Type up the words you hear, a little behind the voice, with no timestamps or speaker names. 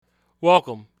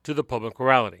Welcome to the Public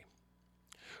Morality.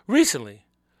 Recently,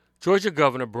 Georgia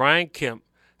Governor Brian Kemp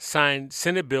signed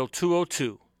Senate Bill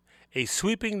 202, a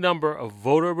sweeping number of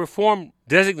voter reform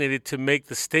designated to make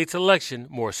the state's election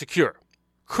more secure.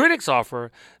 Critics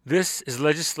offer this is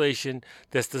legislation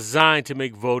that's designed to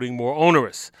make voting more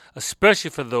onerous, especially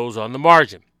for those on the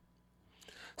margin.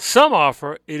 Some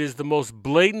offer it is the most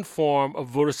blatant form of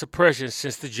voter suppression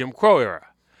since the Jim Crow era.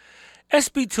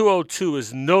 SB 202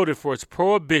 is noted for its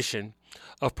prohibition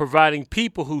of providing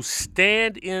people who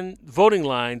stand in voting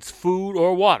lines food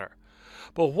or water.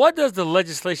 But what does the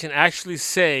legislation actually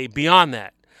say beyond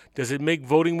that? Does it make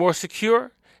voting more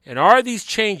secure? And are these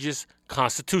changes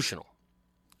constitutional?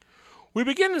 We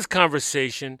begin this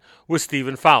conversation with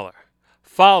Stephen Fowler.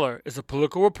 Fowler is a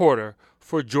political reporter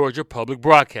for Georgia Public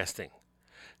Broadcasting.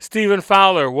 Stephen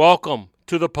Fowler, welcome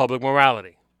to the Public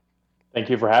Morality. Thank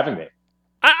you for having me.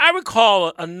 I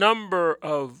recall a number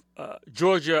of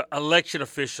Georgia election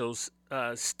officials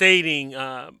stating,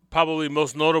 probably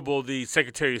most notable the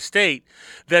Secretary of State,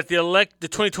 that the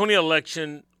 2020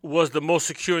 election was the most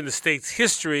secure in the state's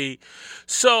history.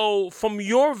 So from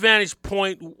your vantage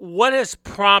point, what's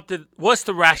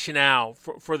the rationale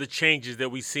for the changes that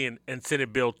we see in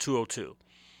Senate Bill 202?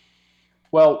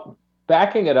 Well,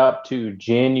 backing it up to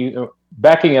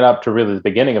really the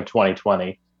beginning of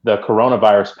 2020, the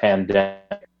coronavirus pandemic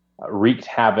wreaked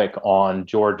havoc on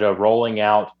Georgia, rolling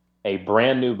out a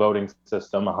brand new voting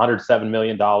system, $107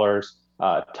 million,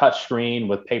 touchscreen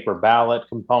with paper ballot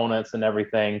components and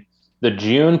everything. The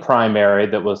June primary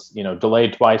that was,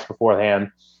 delayed twice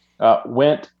beforehand,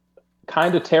 went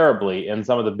kind of terribly in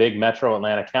some of the big metro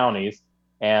Atlanta counties.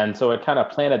 And so it kind of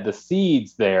planted the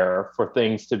seeds there for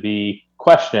things to be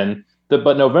questioned.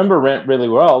 But November went really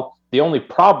well. The only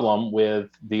problem with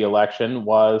the election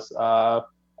was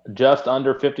just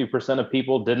under 50% of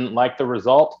people didn't like the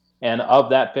result. And of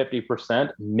that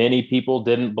 50%, many people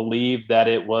didn't believe that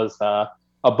it was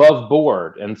above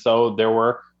board. And so there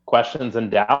were questions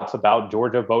and doubts about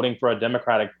Georgia voting for a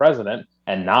Democratic president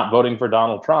and not voting for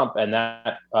Donald Trump. And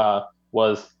that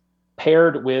was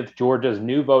paired with Georgia's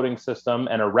new voting system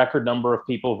and a record number of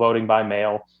people voting by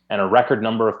mail and a record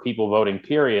number of people voting,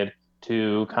 period,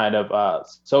 to kind of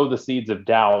sow the seeds of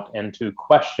doubt and to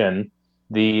question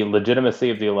the legitimacy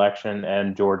of the election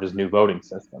and Georgia's new voting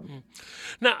system.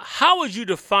 Now, how would you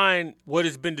define what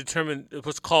has been determined,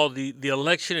 what's called the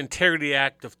Election Integrity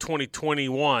Act of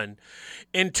 2021,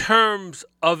 in terms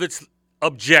of its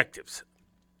objectives?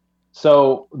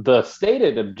 So the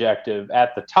stated objective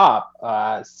at the top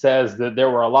says that there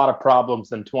were a lot of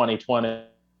problems in 2020,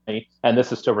 and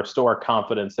this is to restore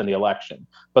confidence in the election.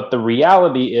 But the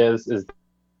reality is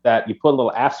that you put a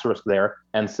little asterisk there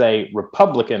and say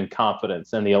Republican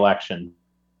confidence in the election.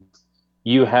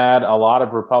 You had a lot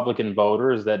of Republican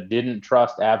voters that didn't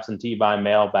trust absentee by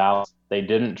mail ballots. They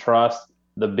didn't trust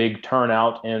the big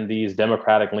turnout in these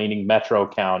Democratic-leaning metro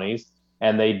counties,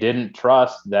 and they didn't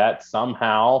trust that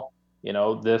somehow,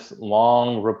 this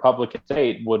long Republican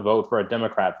state would vote for a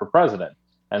Democrat for president.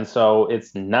 And so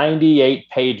it's 98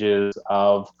 pages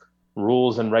of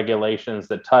rules and regulations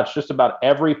that touch just about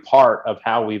every part of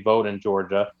how we vote in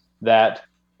Georgia that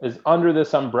is under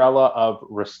this umbrella of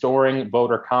restoring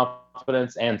voter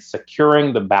confidence and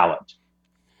securing the ballot.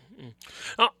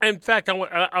 In fact,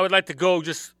 I would like to go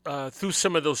just through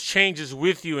some of those changes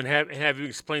with you and have you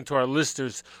explain to our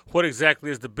listeners what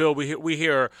exactly is the bill. We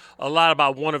hear a lot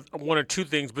about one or two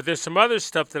things, but there's some other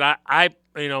stuff that I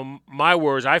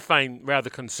find rather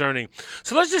concerning.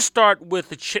 So let's just start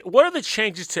with what are the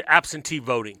changes to absentee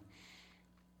voting?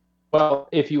 Well,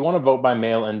 if you want to vote by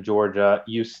mail in Georgia,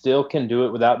 you still can do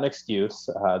it without an excuse.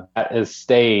 That has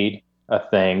stayed a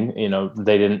thing.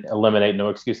 They didn't eliminate no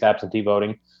excuse absentee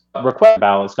voting. Request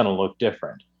ballot is going to look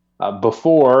different.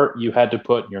 Before, you had to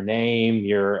put your name,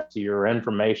 your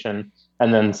information,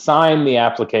 and then sign the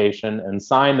application and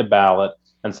sign the ballot,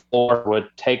 and someone would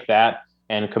take that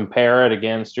and compare it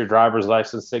against your driver's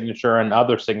license signature and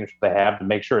other signatures they have to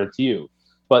make sure it's you.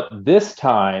 But this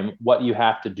time, what you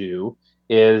have to do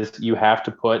is you have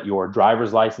to put your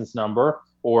driver's license number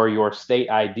or your state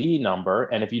ID number,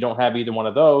 and if you don't have either one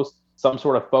of those, some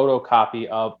sort of photocopy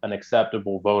of an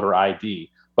acceptable voter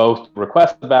ID. Both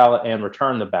request the ballot and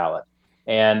return the ballot.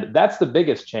 And that's the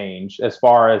biggest change as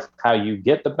far as how you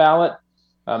get the ballot.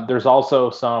 There's also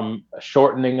some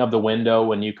shortening of the window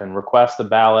when you can request the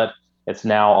ballot. It's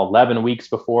now 11 weeks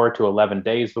before to 11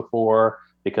 days before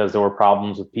because there were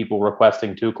problems with people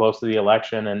requesting too close to the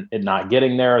election and it not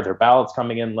getting there, their ballots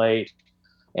coming in late.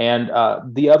 And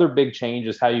the other big change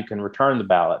is how you can return the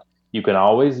ballot. You can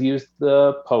always use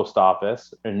the post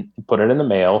office and put it in the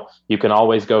mail. You can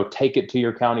always go take it to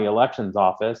your county elections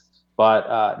office.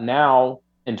 But now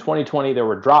in 2020, there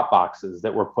were drop boxes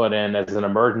that were put in as an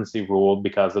emergency rule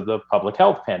because of the public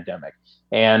health pandemic.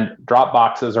 And drop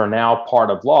boxes are now part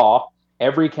of law.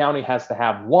 Every county has to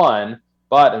have one,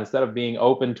 but instead of being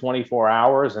open 24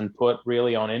 hours and put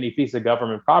really on any piece of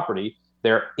government property,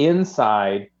 they're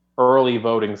inside early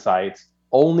voting sites,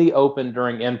 only open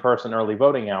during in-person early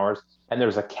voting hours, and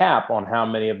there's a cap on how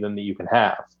many of them that you can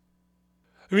have.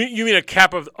 You mean a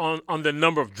cap on the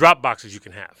number of drop boxes you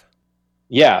can have?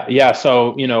 Yeah.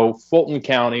 So, Fulton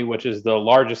County, which is the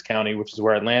largest county, which is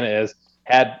where Atlanta is,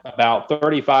 had about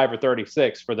 35 or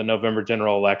 36 for the November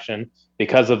general election.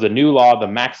 Because of the new law, the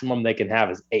maximum they can have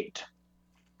is 8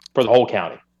 for the whole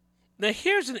county. Now,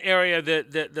 here's an area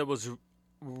that was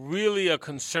really a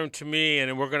concern to me,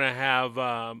 and we're going to have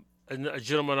a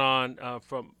gentleman on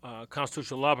from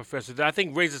constitutional law professor that I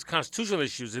think raises constitutional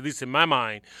issues, at least in my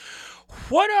mind.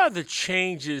 What are the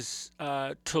changes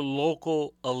to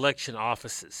local election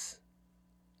offices,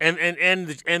 and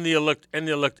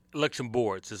the election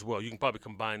boards as well? You can probably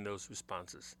combine those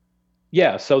responses.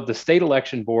 Yeah, so the state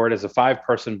election board is a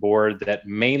 5-person board that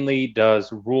mainly does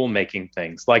rulemaking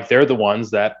things. Like they're the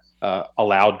ones that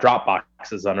allow drop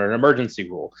boxes under an emergency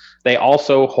rule. They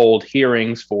also hold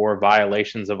hearings for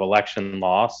violations of election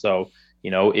law. So,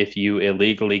 if you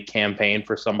illegally campaign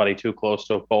for somebody too close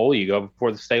to a poll, you go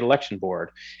before the state election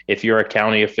board. If you're a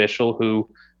county official who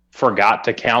forgot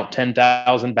to count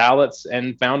 10,000 ballots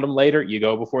and found them later, you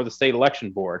go before the state election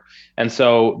board. And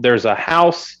so there's a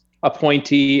House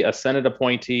appointee, a Senate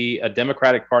appointee, a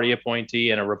Democratic Party appointee,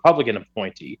 and a Republican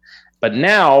appointee. But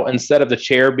now, instead of the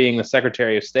chair being the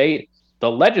Secretary of State,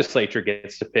 the legislature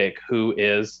gets to pick who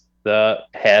is the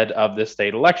head of the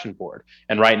state election board.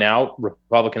 And right now,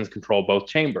 Republicans control both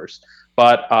chambers.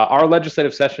 But our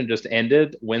legislative session just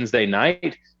ended Wednesday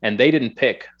night, and they didn't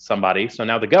pick somebody. So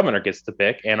now the governor gets to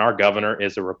pick, and our governor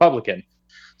is a Republican.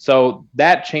 So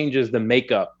that changes the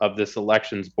makeup of this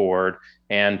elections board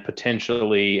and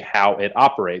potentially how it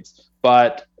operates.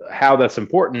 But how that's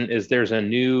important is there's a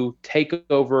new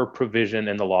takeover provision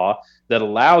in the law that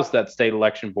allows that state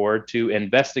election board to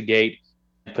investigate,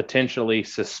 potentially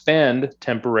suspend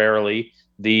temporarily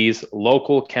these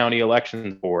local county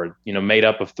elections board, made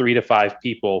up of 3 to 5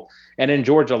 people. And in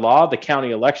Georgia law, the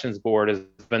county elections board has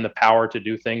been the power to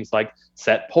do things like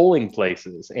set polling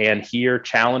places and hear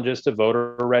challenges to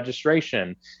voter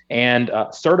registration and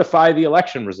certify the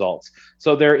election results.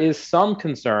 So there is some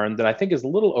concern that I think is a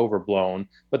little overblown,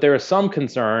 but there is some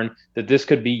concern that this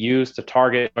could be used to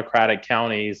target Democratic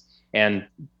counties and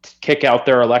kick out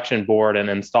their election board and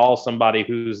install somebody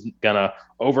who's going to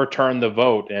overturn the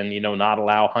vote and, not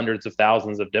allow hundreds of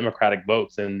thousands of Democratic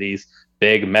votes in these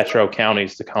big metro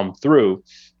counties to come through.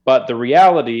 But the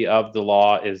reality of the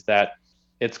law is that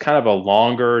it's kind of a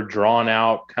longer, drawn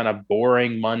out, kind of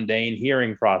boring, mundane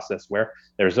hearing process where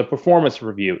there's a performance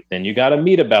review. Then you got to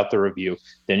meet about the review.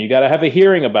 Then you got to have a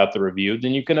hearing about the review.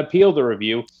 Then you can appeal the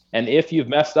review. And if you've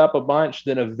messed up a bunch,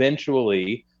 then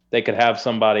eventually they could have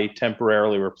somebody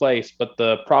temporarily replaced. But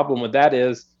the problem with that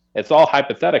is it's all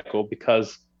hypothetical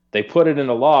because they put it in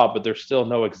a law, but there's still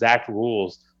no exact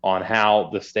rules on how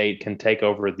the state can take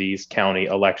over these county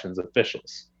elections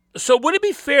officials. So would it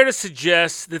be fair to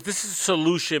suggest that this is a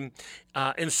solution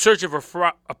in search of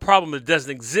a problem that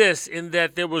doesn't exist, in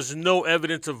that there was no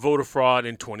evidence of voter fraud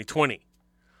in 2020?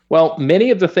 Well,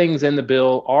 many of the things in the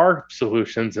bill are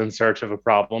solutions in search of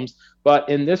problems, but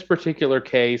in this particular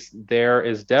case, there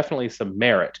is definitely some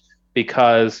merit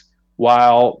because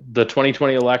while the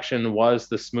 2020 election was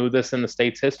the smoothest in the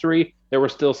state's history, there were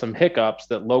still some hiccups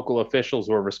that local officials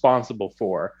were responsible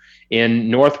for. In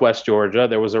Northwest Georgia,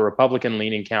 there was a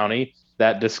Republican-leaning county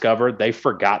that discovered they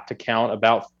forgot to count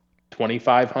about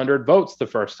 2,500 votes the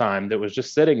first time that was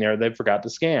just sitting there. They forgot to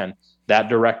scan. That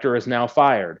director is now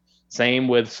fired. Same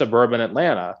with suburban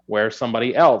Atlanta, where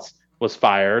somebody else was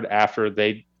fired after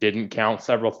they didn't count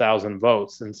several thousand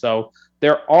votes. And so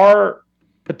there are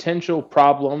potential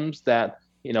problems that,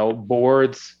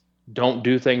 boards don't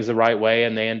do things the right way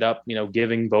and they end up,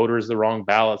 giving voters the wrong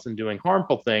ballots and doing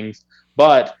harmful things.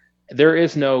 But there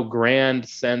is no grand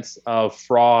sense of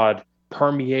fraud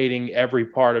permeating every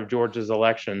part of Georgia's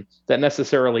election that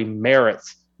necessarily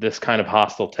merits this kind of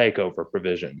hostile takeover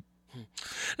provision.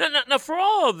 Now, for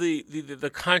all of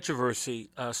the controversy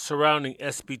surrounding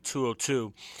SB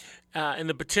 202 and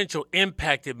the potential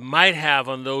impact it might have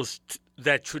on those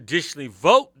that traditionally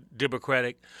vote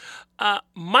Democratic,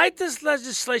 might this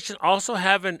legislation also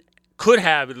could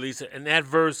have at least an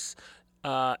adverse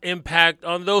impact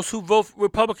on those who vote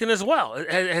Republican as well?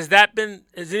 Has there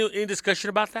any discussion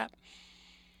about that?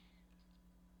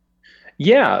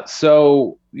 Yeah,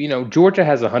 so Georgia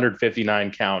has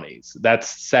 159 counties.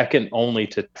 That's second only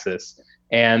to Texas,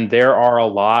 and there are a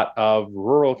lot of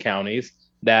rural counties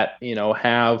that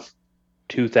have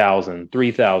 2,000,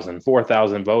 3,000,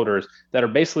 4,000 voters that are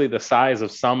basically the size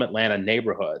of some Atlanta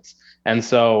neighborhoods. And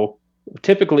so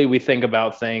typically we think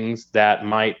about things that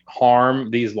might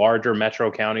harm these larger metro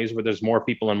counties where there's more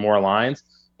people and more lines.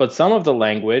 But some of the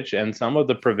language and some of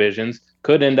the provisions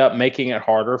could end up making it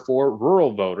harder for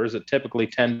rural voters that typically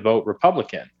tend to vote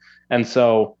Republican. And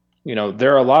so,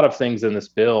 there are a lot of things in this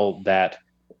bill that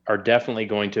are definitely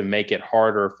going to make it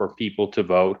harder for people to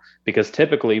vote because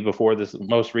typically before this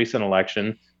most recent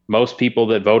election, most people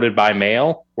that voted by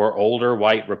mail were older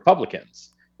white Republicans.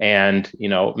 And,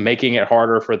 making it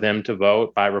harder for them to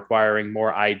vote by requiring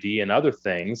more ID and other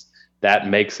things, that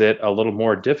makes it a little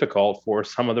more difficult for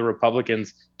some of the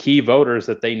Republicans' key voters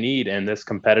that they need in this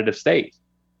competitive state.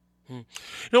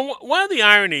 One of the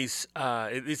ironies,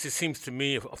 at least it seems to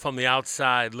me from the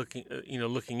outside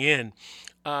looking in,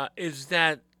 is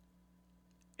that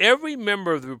every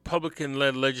member of the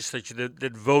Republican-led legislature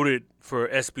that voted for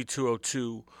SB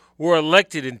 202 were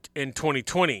elected in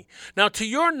 2020. Now, to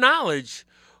your knowledge,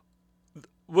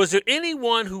 was there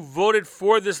anyone who voted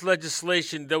for this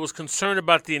legislation that was concerned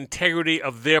about the integrity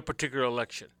of their particular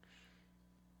election?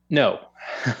 No,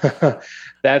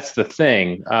 that's the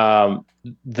thing.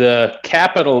 The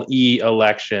capital E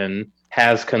election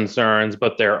has concerns,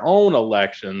 but their own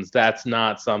elections, that's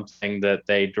not something that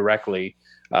they directly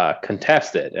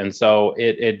contested. And so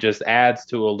it just adds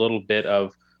to a little bit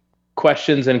of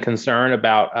questions and concern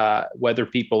about whether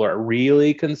people are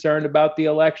really concerned about the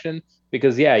election.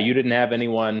 Because, yeah, you didn't have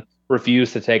anyone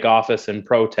refuse to take office and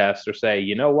protest or say,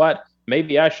 you know what,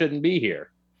 maybe I shouldn't be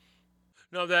here.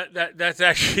 No, that's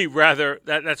actually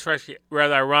that's actually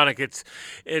rather ironic.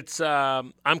 It's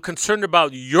I'm concerned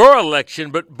about your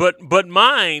election, but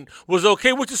mine was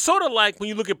okay, which is sort of like when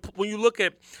you look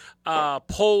at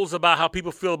polls about how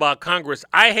people feel about Congress.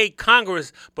 I hate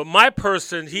Congress, but my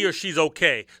person, he or she's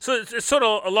okay. So it's sort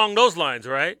of along those lines,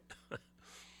 right?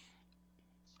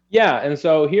 Yeah, and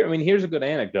so here's a good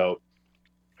anecdote.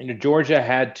 Georgia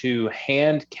had to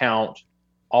hand count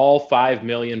all 5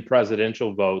 million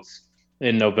presidential votes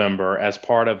in November as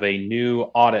part of a new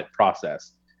audit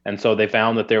process. And so they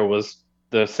found that there was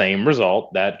the same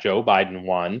result that Joe Biden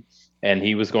won, and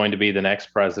he was going to be the next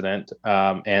president,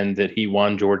 and that he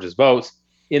won Georgia's votes.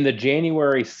 In the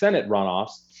January Senate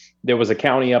runoffs, there was a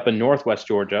county up in Northwest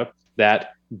Georgia that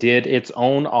did its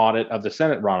own audit of the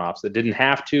Senate runoffs. It didn't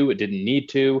have to, it didn't need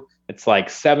to. It's like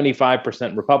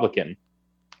 75% Republican.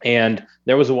 And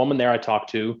there was a woman there I talked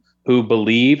to who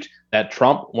believed that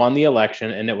Trump won the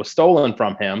election and it was stolen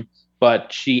from him,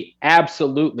 but she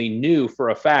absolutely knew for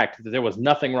a fact that there was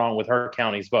nothing wrong with her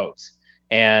county's votes.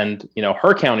 And,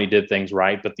 her county did things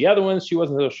right, but the other ones she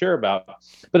wasn't so sure about.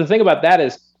 But the thing about that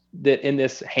is that in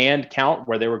this hand count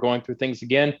where they were going through things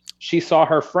again, she saw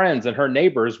her friends and her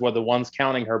neighbors were the ones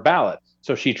counting her ballot.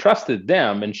 So she trusted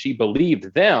them and she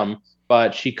believed them,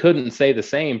 but she couldn't say the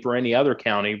same for any other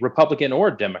county, Republican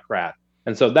or Democrat.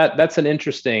 And so that's an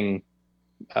interesting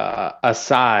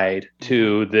aside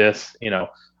to this.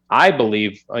 I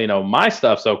believe my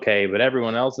stuff's okay, but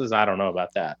everyone else's, I don't know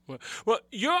about that. Well,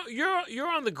 you're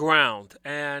on the ground,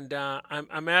 and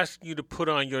I'm asking you to put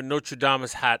on your Notre Dame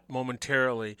hat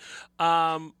momentarily.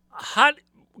 How,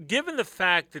 given the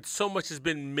fact that so much has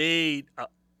been made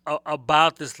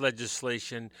about this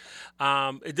legislation,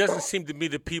 it doesn't seem to me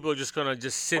that people are just going to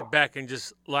just sit back and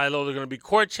just lie low. There are going to be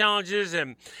court challenges,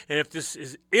 and if this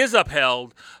is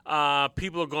upheld,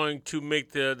 people are going to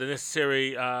make the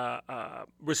necessary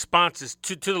responses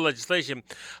to the legislation.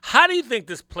 How do you think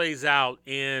this plays out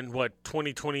in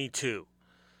 2022?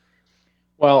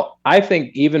 Well, I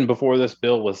think even before this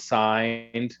bill was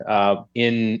signed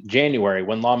in January,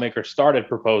 when lawmakers started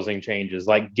proposing changes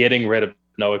like getting rid of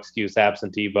no excuse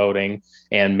absentee voting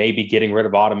and maybe getting rid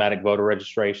of automatic voter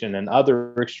registration and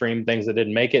other extreme things that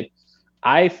didn't make it,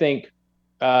 I think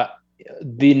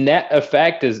the net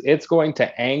effect is it's going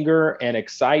to anger and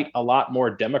excite a lot more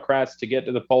Democrats to get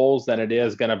to the polls than it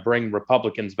is going to bring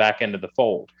Republicans back into the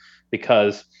fold,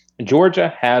 because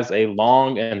Georgia has a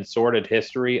long and sordid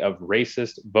history of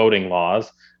racist voting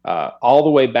laws, all the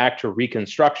way back to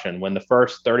Reconstruction, when the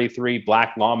first 33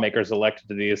 black lawmakers elected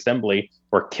to the assembly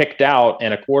were kicked out,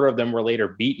 and a quarter of them were later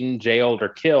beaten, jailed, or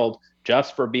killed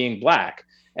just for being black.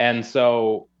 And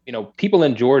so, people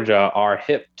in Georgia are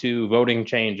hip to voting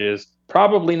changes,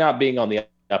 probably not being on the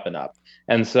up and up.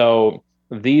 And so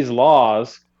these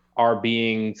laws are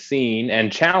being seen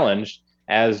and challenged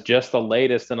as just the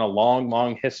latest in a long,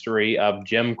 long history of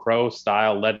Jim Crow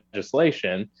style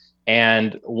legislation.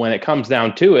 And when it comes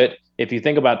down to it, if you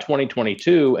think about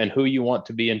 2022 and who you want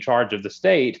to be in charge of the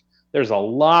state, there's a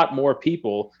lot more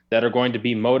people that are going to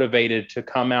be motivated to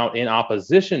come out in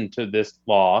opposition to this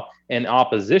law, in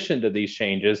opposition to these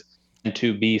changes, and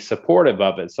to be supportive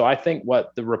of it. So I think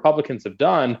what the Republicans have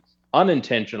done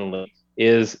unintentionally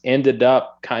is ended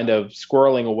up kind of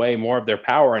squirreling away more of their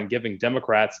power and giving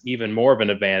Democrats even more of an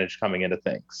advantage coming into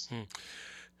things.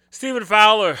 Stephen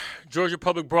Fowler, Georgia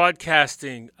Public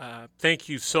Broadcasting, thank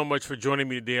you so much for joining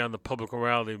me today on the Public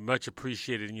Morality. Much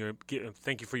appreciated. And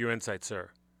thank you for your insight, sir.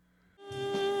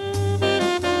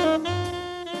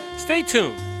 Stay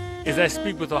tuned as I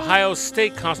speak with Ohio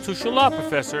State constitutional law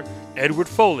professor Edward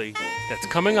Foley. That's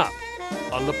coming up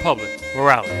on the Public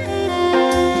Morality.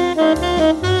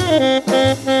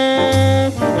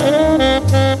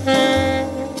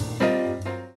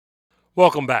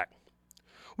 Welcome back.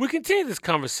 We continue this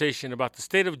conversation about the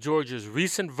state of Georgia's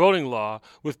recent voting law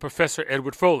with Professor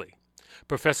Edward Foley.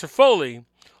 Professor Foley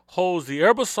holds the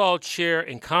Erbasol Chair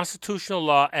in Constitutional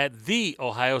Law at The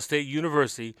Ohio State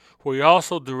University, where he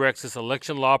also directs its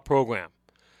election law program.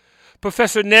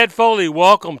 Professor Ned Foley,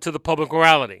 welcome to the Public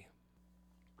Morality.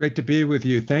 Great to be with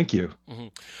you. Thank you.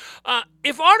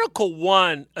 If Article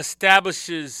 1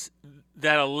 establishes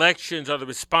that elections are the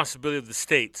responsibility of the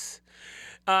states,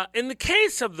 in the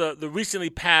case of the recently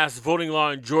passed voting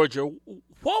law in Georgia,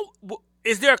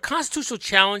 is there a constitutional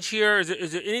challenge here?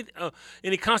 Is there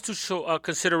any constitutional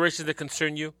considerations that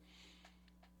concern you?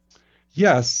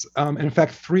 Yes. In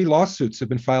fact, 3 lawsuits have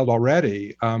been filed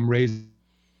already raising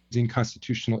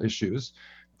constitutional issues.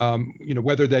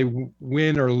 Whether they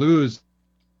win or lose,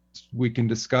 we can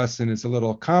discuss, and it's a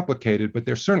little complicated, but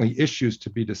there's certainly issues to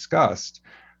be discussed.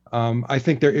 I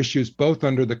think there are issues both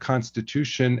under the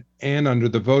Constitution and under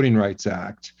the Voting Rights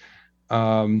Act.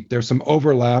 There's some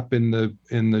overlap in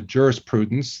the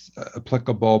jurisprudence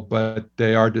applicable, but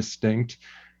they are distinct.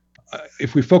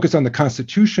 If we focus on the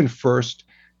Constitution first,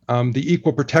 the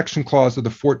Equal Protection Clause of the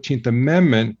 14th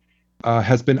Amendment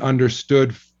has been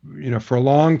understood, for a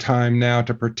long time now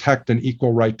to protect an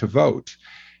equal right to vote.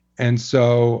 And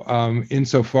so,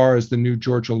 insofar as the new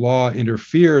Georgia law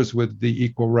interferes with the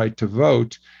equal right to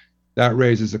vote, that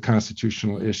raises a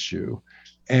constitutional issue.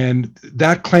 And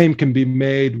that claim can be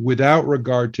made without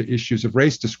regard to issues of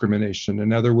race discrimination.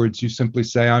 In other words, you simply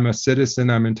say, I'm a citizen,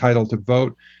 I'm entitled to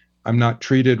vote, I'm not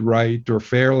treated right or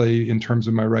fairly in terms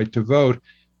of my right to vote,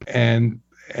 and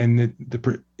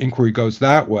the inquiry goes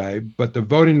that way. But the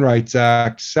Voting Rights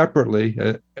Act separately,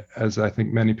 as I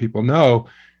think many people know,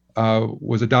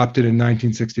 was adopted in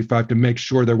 1965 to make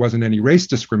sure there wasn't any race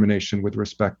discrimination with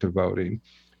respect to voting.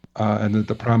 And that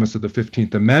the promise of the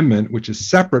 15th Amendment, which is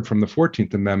separate from the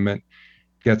 14th Amendment,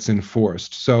 gets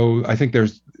enforced. So I think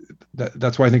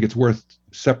that's why I think it's worth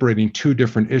separating 2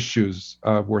 different issues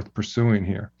worth pursuing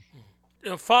here.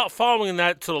 Following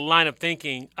that sort of line of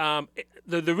thinking,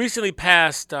 the recently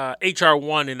passed H.R.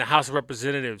 1 in the House of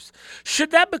Representatives,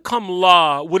 should that become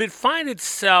law, would it find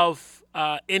itself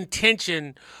in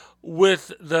tension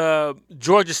with the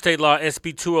Georgia state law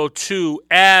SB 202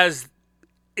 as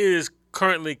it is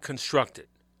currently constructed?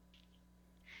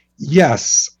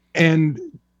 Yes. And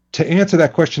to answer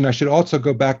that question, I should also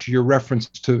go back to your reference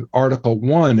to Article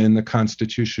 1 in the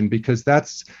Constitution, because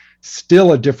that's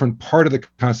still a different part of the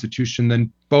Constitution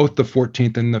than both the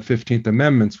 14th and the 15th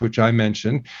Amendments, which I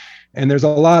mentioned. And there's a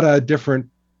lot of different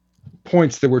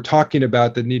points that we're talking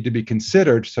about that need to be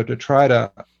considered. So to try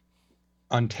to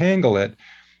untangle it,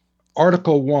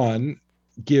 Article 1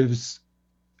 gives,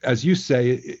 as you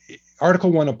say,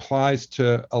 Article 1 applies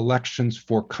to elections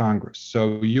for Congress,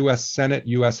 so U.S. Senate,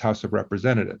 U.S. House of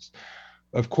Representatives.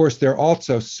 Of course, there are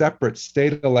also separate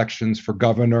state elections for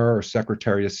governor or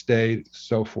secretary of state,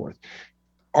 so forth.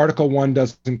 Article 1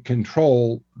 doesn't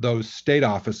control those state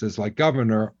offices like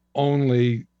governor,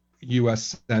 only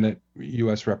U.S. Senate,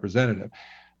 U.S. Representative.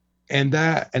 And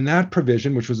that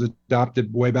provision, which was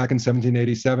adopted way back in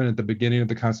 1787 at the beginning of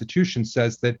the Constitution,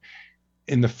 says that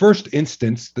in the first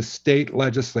instance, the state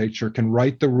legislature can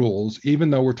write the rules, even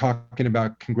though we're talking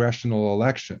about congressional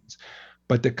elections.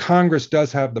 But the Congress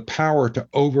does have the power to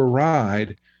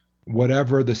override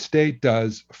whatever the state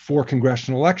does for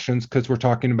congressional elections, because we're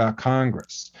talking about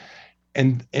Congress.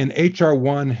 And H.R.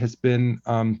 1 has been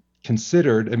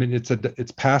considered. I mean,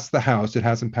 it's passed the House. It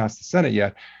hasn't passed the Senate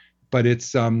yet, but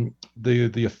it's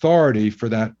the authority for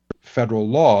that federal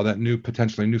law, that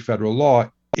potentially new federal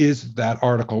law, is that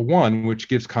Article 1, which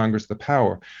gives Congress the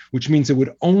power, which means it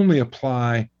would only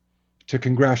apply to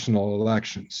congressional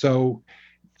elections.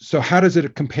 So how does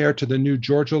it compare to the new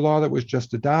Georgia law that was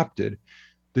just adopted?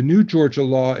 The new Georgia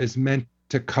law is meant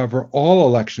to cover all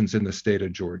elections in the state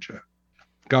of Georgia,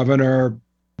 governor,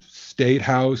 state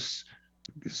house,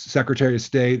 secretary of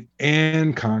state,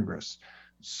 and Congress.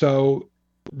 So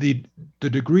the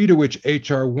degree to which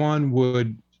H.R. 1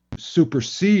 would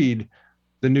supersede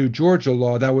the new Georgia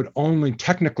law, that would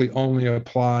technically only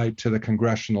apply to the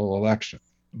congressional election.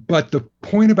 But the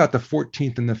point about the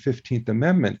 14th and the 15th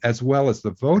Amendment, as well as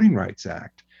the Voting Rights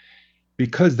Act,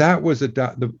 because that's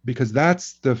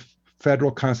the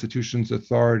federal Constitution's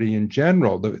authority in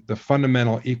general, the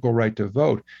fundamental equal right to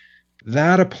vote,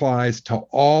 that applies to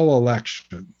all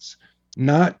elections,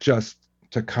 not just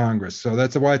to Congress. So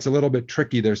that's why it's a little bit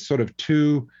tricky. There's sort of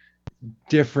two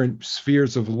different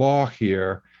spheres of law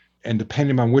here, and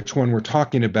depending on which one we're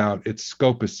talking about, its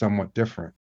scope is somewhat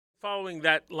different. Following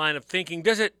that line of thinking,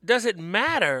 does it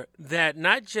matter that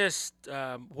not just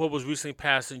what was recently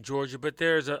passed in Georgia, but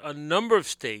there's a number of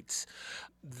states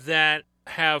that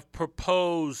have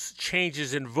proposed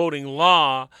changes in voting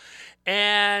law,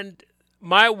 and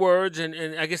my words, and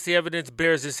I guess the evidence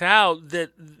bears this out,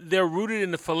 that they're rooted in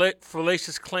the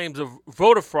fallacious claims of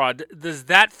voter fraud. Does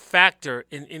that factor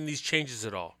in these changes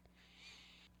at all?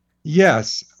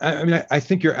 Yes. I mean, I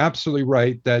think you're absolutely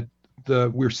right that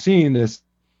we're seeing this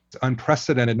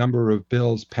unprecedented number of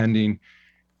bills pending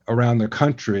around the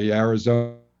country,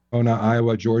 Arizona,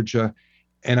 Iowa, Georgia,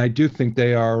 and I do think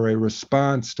they are a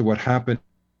response to what happened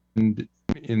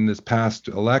in this past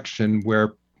election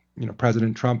where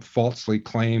President Trump falsely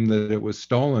claimed that it was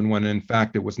stolen when in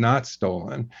fact it was not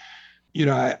stolen.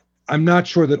 I'm not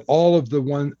sure that all of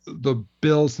the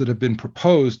bills that have been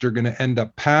proposed are going to end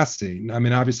up passing. I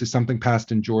mean, obviously something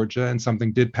passed in Georgia and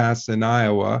something did pass in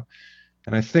Iowa.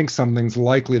 And I think something's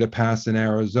likely to pass in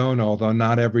Arizona, although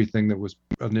not everything that was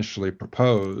initially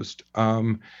proposed.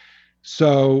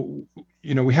 So,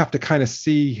 we have to kind of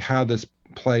see how this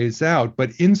plays out.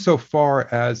 But insofar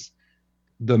as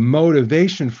the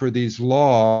motivation for these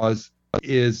laws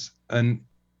is an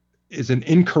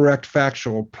incorrect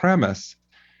factual premise,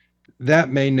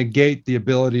 that may negate the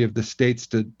ability of the states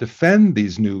to defend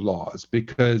these new laws,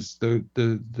 because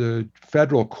the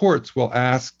federal courts will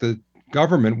ask the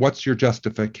government, what's your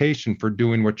justification for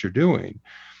doing what you're doing?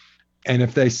 And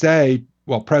if they say,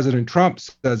 well, President Trump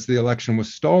says the election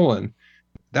was stolen,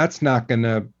 that's not going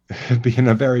to be in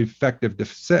a very effective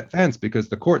defense, because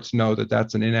the courts know that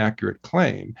that's an inaccurate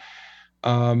claim.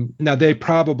 Now, they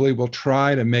probably will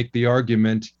try to make the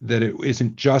argument that it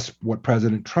isn't just what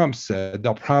President Trump said.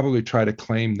 They'll probably try to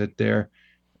claim that they're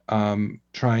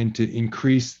trying to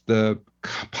increase the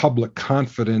public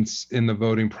confidence in the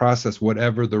voting process,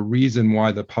 whatever the reason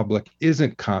why the public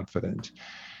isn't confident.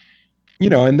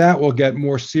 And that will get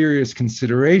more serious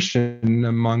consideration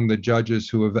among the judges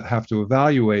who have to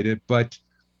evaluate it. But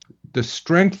the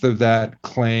strength of that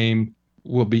claim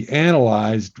will be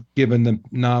analyzed given the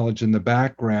knowledge in the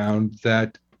background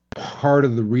that part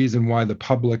of the reason why the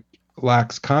public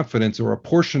lacks confidence, or a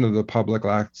portion of the public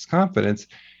lacks confidence,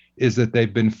 is that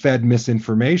they've been fed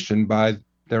misinformation by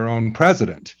their own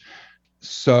president.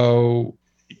 So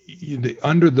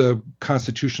under the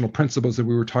constitutional principles that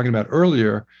we were talking about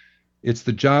earlier, it's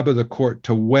the job of the court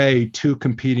to weigh two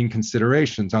competing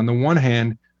considerations. On the one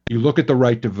hand, you look at the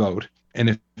right to vote,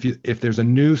 and if there's a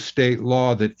new state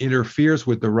law that interferes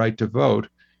with the right to vote,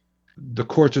 the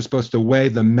courts are supposed to weigh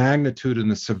the magnitude and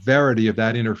the severity of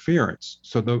that interference.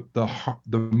 So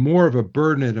the more of a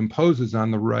burden it imposes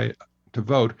on the right to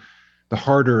vote, the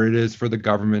harder it is for the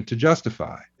government to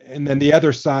justify. And then the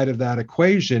other side of that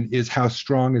equation is how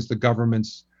strong is the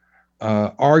government's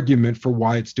argument for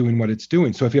why it's doing what it's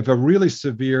doing. So if you have a really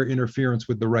severe interference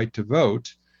with the right to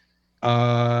vote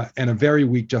and a very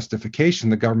weak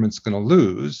justification, the government's going to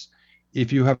lose.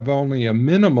 If you have only a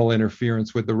minimal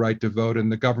interference with the right to vote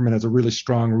and the government has a really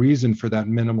strong reason for that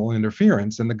minimal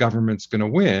interference, and the government's going to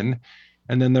win.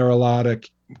 And then there are a lot of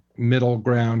middle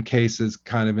ground cases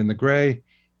kind of in the gray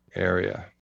area.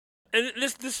 And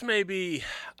this may be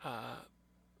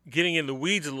getting in the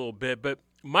weeds a little bit, but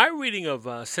my reading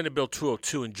of Senate Bill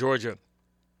 202 in Georgia,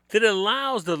 that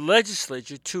allows the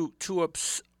legislature to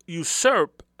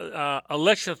usurp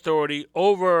election authority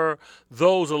over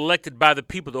those elected by the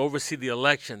people to oversee the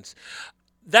elections.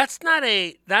 That's not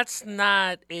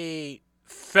a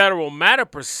federal matter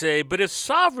per se, but if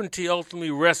sovereignty ultimately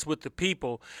rests with the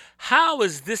people, how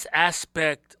can this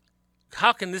aspect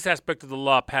of the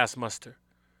law pass muster?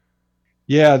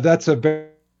 Yeah, that's a very,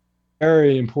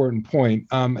 very important point.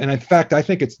 And in fact, I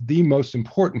think it's the most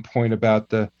important point about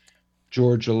the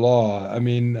Georgia law. I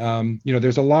mean,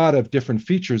 there's a lot of different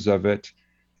features of it.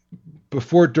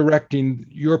 Before directing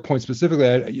your point specifically,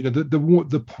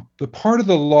 the part of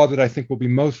the law that I think will be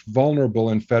most vulnerable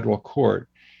in federal court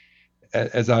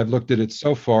as I've looked at it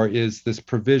so far, is this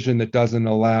provision that doesn't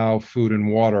allow food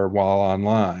and water while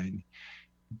online,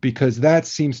 because that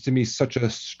seems to me such a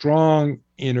strong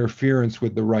interference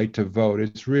with the right to vote.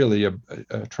 It's really a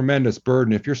tremendous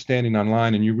burden. If you're standing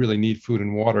online and you really need food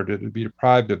and water, to be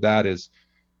deprived of that is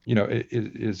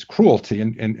cruelty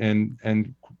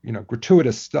and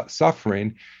gratuitous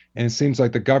suffering. And it seems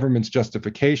like the government's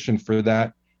justification for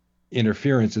that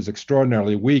interference is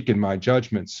extraordinarily weak in my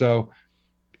judgment. So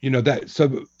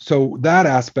that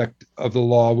aspect of the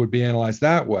law would be analyzed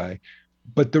that way.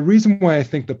 But the reason why I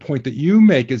think the point that you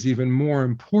make is even more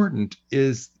important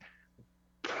is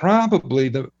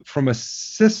probably from a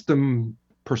system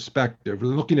perspective,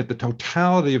 looking at the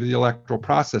totality of the electoral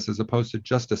process as opposed to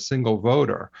just a single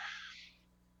voter.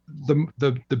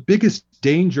 The biggest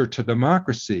danger to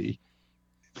democracy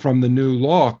from the new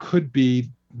law could be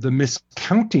the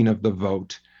miscounting of the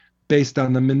vote based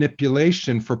on the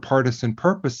manipulation for partisan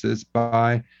purposes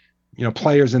by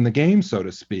players in the game, so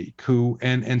to speak,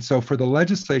 and so for the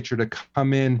legislature to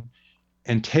come in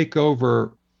and take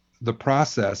over the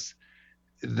process,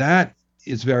 that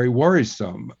is very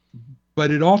worrisome. But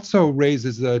it also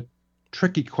raises a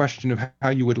tricky question of how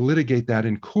you would litigate that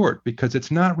in court, because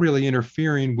it's not really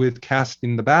interfering with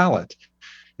casting the ballot.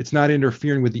 It's not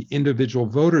interfering with the individual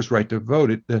voter's right to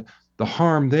vote. The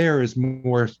harm there is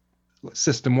more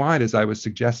system-wide, as I was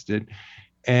suggested.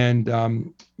 And,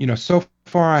 so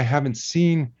far I haven't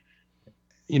seen,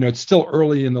 it's still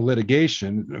early in the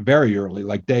litigation, very early,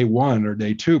 like day one or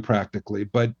day two practically,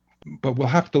 but we'll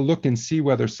have to look and see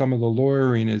whether some of the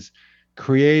lawyering is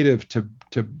creative to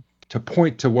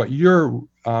point to what you're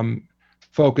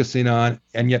focusing on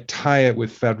and yet tie it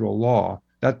with federal law.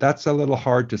 That's a little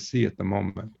hard to see at the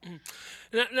moment.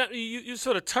 Now, you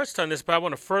sort of touched on this, but I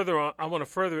want to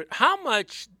further it. How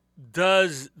much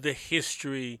does the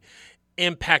history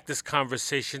impact this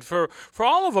conversation? For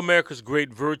all of America's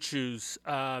great virtues,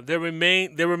 there was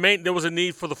a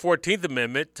need for the 14th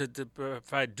Amendment to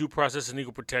provide due process and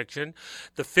equal protection,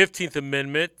 the 15th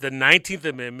Amendment, the 19th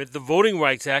Amendment, the Voting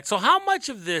Rights Act. So how much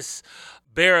of this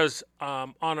bears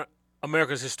on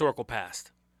America's historical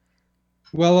past?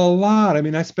 Well, a lot. I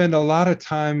mean, I spend a lot of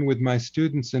time with my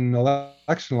students in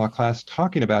election law class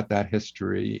talking about that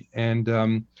history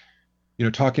and,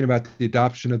 talking about the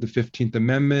adoption of the 15th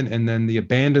Amendment and then the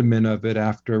abandonment of it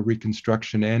after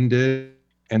Reconstruction ended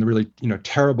and the really,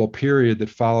 terrible period that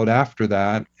followed after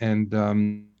that.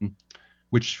 And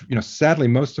which, sadly,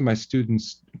 most of my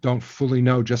students don't fully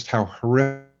know just how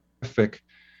horrific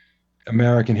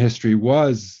American history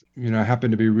was. I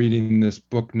happen to be reading this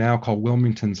book now called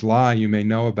Wilmington's Lie. You may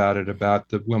know about it, about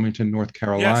the Wilmington, North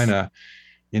Carolina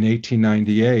in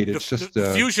 1898. It's just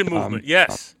the fusion movement.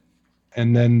 Yes.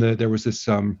 And then there was this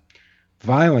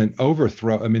violent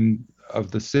overthrow,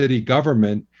 of the city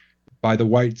government by the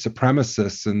white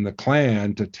supremacists and the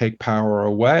Klan to take power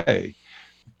away.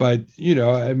 But,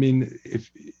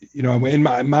 if, in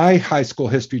my high school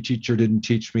history teacher didn't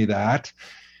teach me that.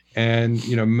 And,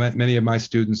 many of my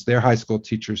students, their high school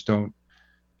teachers don't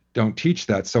teach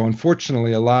that. So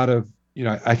unfortunately, a lot of,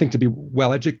 I think to be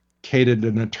well-educated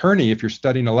an attorney, if you're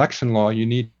studying election law, you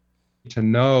need to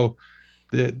know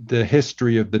the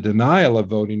history of the denial of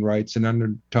voting rights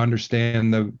and to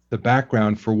understand the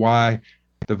background for why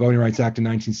the Voting Rights Act in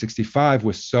 1965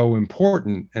 was so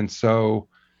important. And so,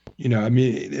 in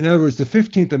other words, the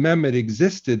 15th Amendment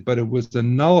existed, but it was a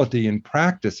nullity in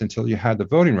practice until you had the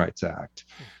Voting Rights Act.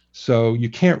 So you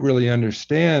can't really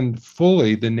understand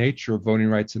fully the nature of voting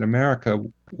rights in America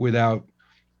without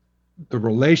the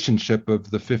relationship of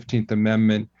the 15th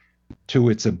Amendment to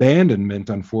its abandonment,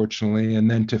 unfortunately,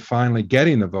 and then to finally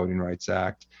getting the Voting Rights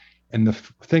Act. And the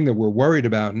thing that we're worried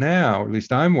about now, or at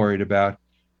least I'm worried about,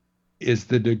 is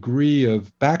the degree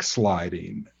of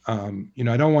backsliding. I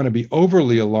don't want to be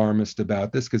overly alarmist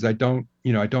about this because I don't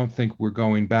think we're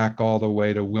going back all the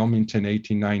way to Wilmington,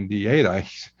 1898. I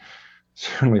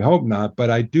certainly hope not, but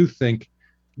I do think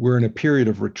we're in a period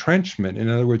of retrenchment. In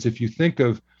other words, if you think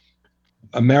of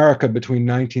America between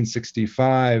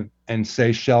 1965 and,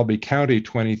 say, Shelby County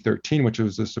 2013, which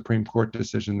was a Supreme Court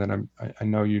decision that I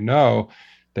know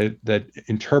that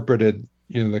interpreted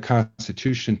the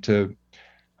Constitution to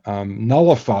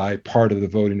nullify part of the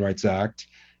Voting Rights Act,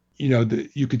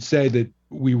 you could say that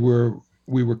we were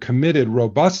committed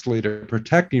robustly to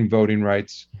protecting voting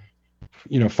rights,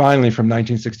 finally from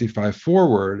 1965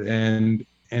 forward, and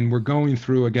we're going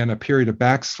through again a period of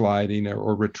backsliding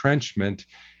or retrenchment.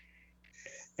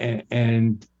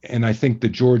 And I think the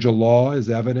Georgia law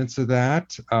is evidence of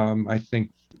that. I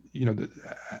think,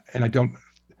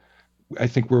 I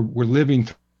think we're living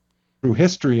through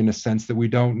history in a sense that we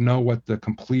don't know what the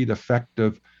complete effect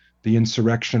of the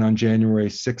insurrection on January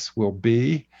 6th will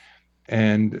be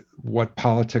and what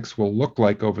politics will look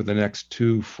like over the next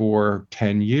 2, 4,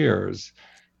 10 years.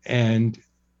 And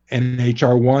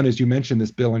HR 1, as you mentioned,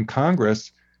 this bill in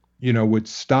Congress, would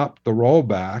stop the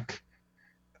rollback.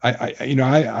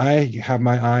 I have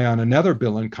my eye on another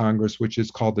bill in Congress, which is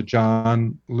called the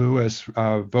John Lewis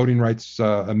Voting Rights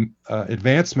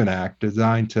Advancement Act,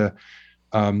 designed to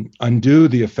undo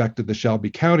the effect of the Shelby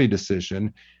County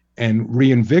decision and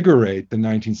reinvigorate the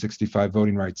 1965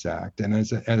 Voting Rights Act. And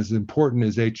as important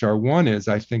as HR 1 is,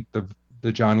 I think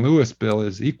the John Lewis bill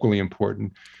is equally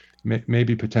important,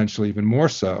 maybe potentially even more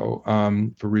so,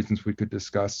 for reasons we could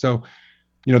discuss. So,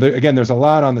 again, there's a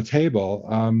lot on the table.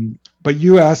 But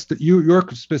you asked, your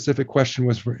specific question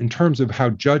was in terms of how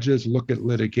judges look at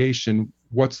litigation,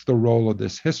 what's the role of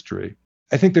this history?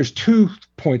 I think there's 2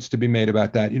 points to be made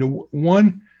about that.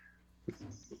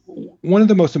 One of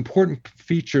the most important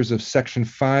features of Section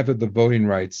 5 of the Voting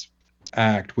Rights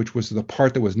Act, which was the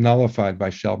part that was nullified by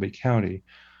Shelby County,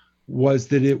 was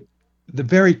that the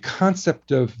very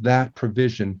concept of that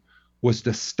provision was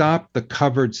to stop the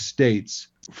covered states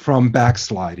from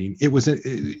backsliding. It was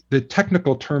the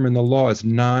technical term in the law is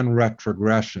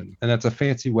non-retrogression, and that's a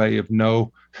fancy way of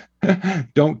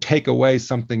don't take away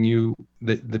something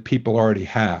the people already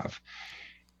have.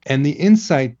 And the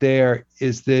insight there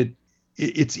is that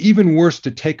it's even worse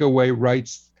to take away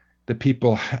rights that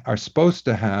people are supposed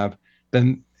to have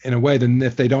than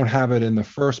if they don't have it in the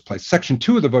first place. Section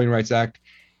 2 of the Voting Rights Act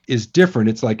is different.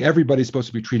 It's like everybody's supposed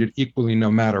to be treated equally no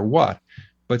matter what.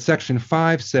 But Section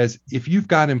 5 says if you've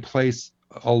got in place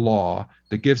a law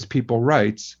that gives people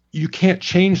rights, you can't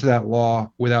change that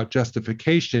law without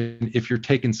justification if you're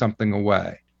taking something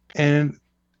away. And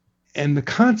the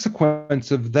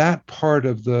consequence of that part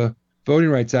of the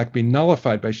Voting Rights Act being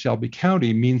nullified by Shelby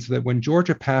County means that when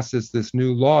Georgia passes this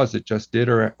new law, as it just did,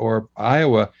 or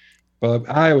Iowa, well,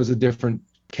 Iowa's a different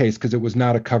case because it was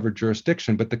not a covered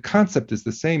jurisdiction, but the concept is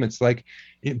the same. It's like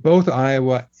in both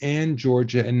Iowa and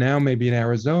Georgia, and now maybe in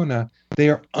Arizona, they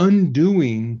are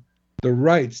undoing the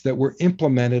rights that were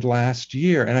implemented last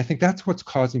year. And I think that's what's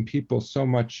causing people so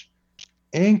much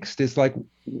angst. Is like,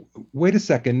 wait a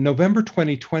second, November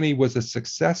 2020 was a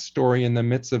success story in the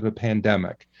midst of a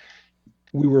pandemic.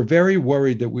 We were very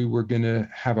worried that we were going to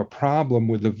have a problem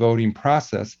with the voting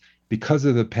process because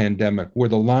of the pandemic. Were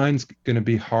the lines going to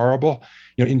be horrible?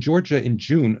 In Georgia in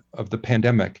June of the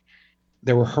pandemic,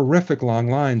 there were horrific long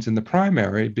lines in the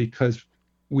primary because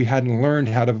we hadn't learned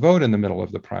how to vote in the middle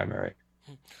of the primary.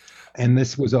 And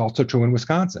this was also true in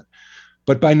Wisconsin.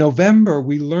 But by November,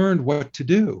 we learned what to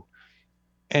do.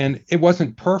 And it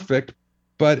wasn't perfect,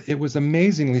 but it was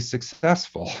amazingly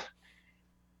successful.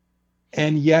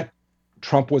 And yet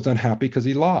Trump was unhappy because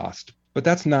he lost. But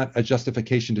that's not a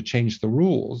justification to change the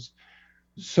rules.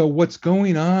 So what's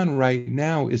going on right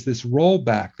now is this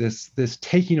rollback, this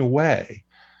taking away.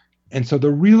 And so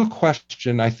the real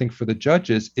question, I think, for the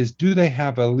judges is, do they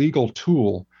have a legal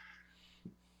tool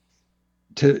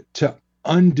to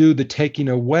undo the taking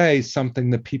away something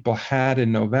that people had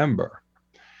in November?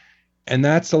 And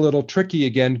that's a little tricky,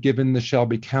 again, given the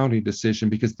Shelby County decision,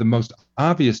 because the most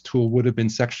obvious tool would have been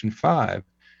Section 5,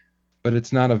 but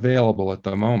it's not available at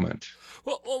the moment.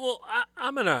 Well,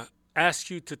 I'm going to ask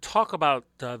you to talk about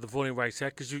the Voting Rights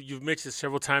Act, because you've mentioned it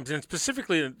several times, and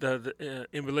specifically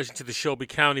in relation to the Shelby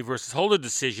County versus Holder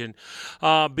decision,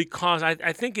 because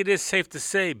I think it is safe to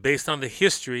say, based on the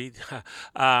history,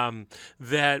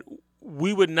 that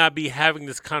we would not be having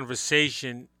this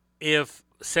conversation if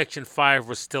Section 5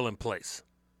 was still in place.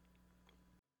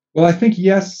 Well, I think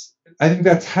yes. I think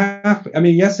that's half. I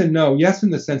mean, yes and no. Yes, in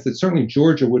the sense that certainly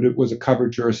Georgia was a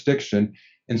covered jurisdiction,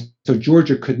 and so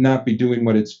Georgia could not be doing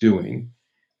what it's doing.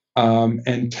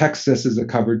 And Texas is a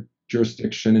covered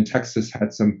jurisdiction, and Texas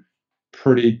had some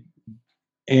pretty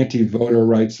anti-voter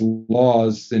rights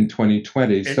laws in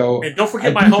 2020. And don't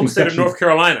forget my home state of North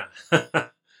Carolina.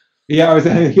 Yeah,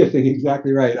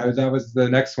 exactly right. That was the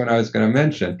next one I was going to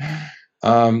mention.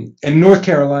 And North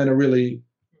Carolina really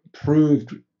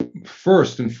proved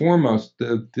first and foremost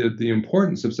the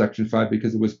importance of Section 5,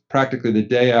 because it was practically the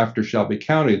day after Shelby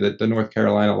County that the North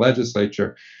Carolina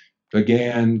legislature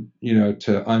began,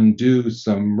 to undo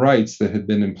some rights that had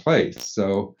been in place.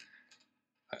 So,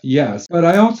 yes. But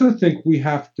I also think we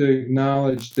have to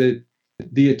acknowledge that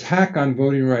the attack on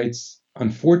voting rights,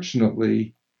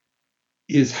 unfortunately,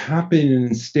 is happening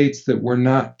in states that were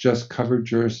not just covered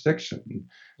jurisdiction,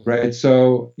 right?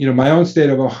 So, my own state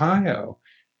of Ohio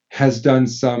has done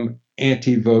some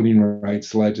anti-voting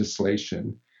rights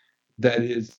legislation that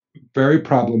is very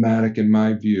problematic in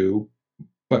my view,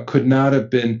 but could not have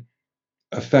been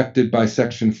affected by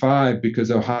Section 5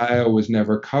 because Ohio was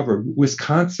never covered.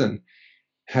 Wisconsin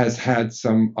has had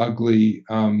some ugly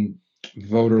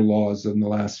voter laws in the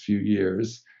last few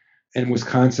years, and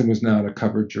Wisconsin was not a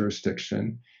covered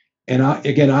jurisdiction. And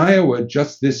again, Iowa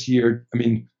just this year, I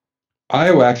mean,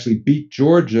 Iowa actually beat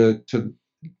Georgia to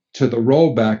the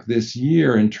rollback this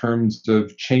year in terms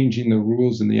of changing the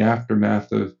rules in the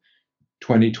aftermath of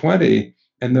 2020.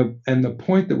 And the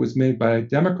point that was made by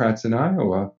Democrats in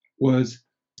Iowa was,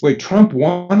 wait, Trump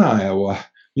won Iowa.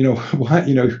 What?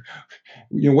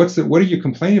 What are you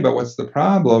complaining about? What's the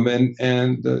problem?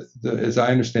 And as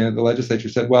I understand it, the legislature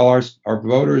said, well, our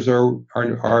voters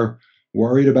are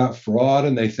worried about fraud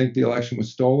and they think the election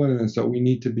was stolen, and so we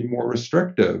need to be more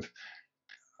restrictive.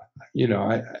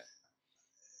 I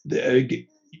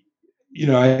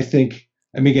think,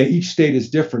 I mean, again, each state is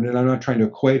different, and I'm not trying to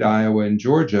equate Iowa and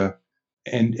Georgia,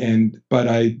 but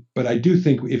I do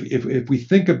think if we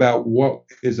think about what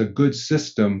is a good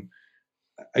system,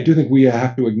 I do think we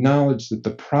have to acknowledge that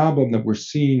the problem that we're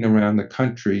seeing around the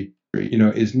country,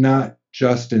 is not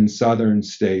just in southern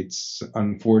states.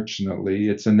 Unfortunately,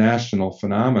 it's a national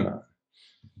phenomenon.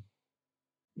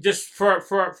 Just for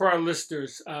our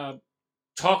listeners,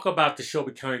 talk about the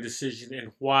Shelby County decision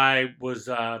and why was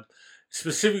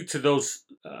specific to those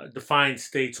defined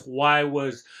states. Why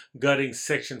was gutting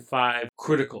Section 5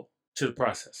 critical to the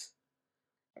process?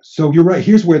 So you're right.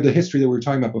 Here's where the history that we were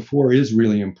talking about before is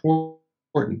really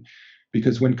important,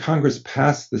 because when Congress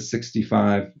passed the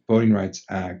 65 Voting Rights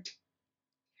Act,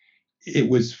 it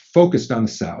was focused on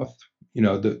the South,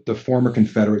 the former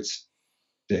Confederate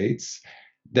states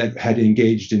that had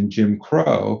engaged in Jim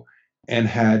Crow and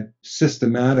had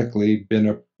systematically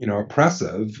been,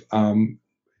 oppressive.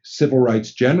 Civil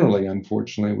rights generally,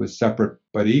 unfortunately, was separate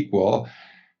but equal,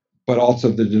 but also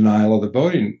the denial of the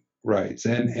voting rights.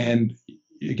 And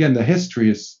again, the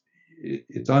history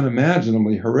it's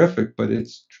unimaginably horrific, but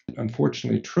it's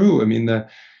unfortunately true. I mean,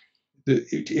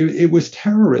 it was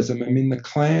terrorism. I mean, the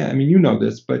Klan. I mean, you know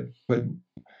this, but the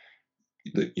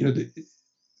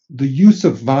use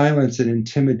of violence and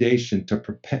intimidation to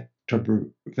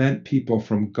prevent people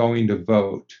from going to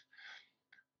vote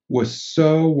was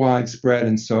so widespread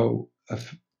and so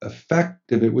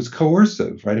effective. It was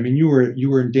coercive, right? I mean, you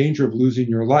were in danger of losing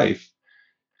your life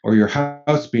or your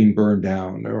house being burned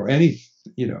down or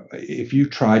if you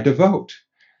tried to vote.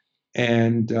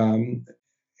 And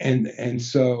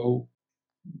so,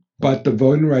 but the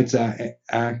Voting Rights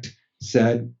Act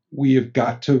said we have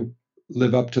got to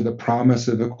live up to the promise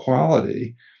of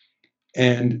equality.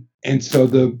 And so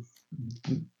the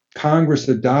Congress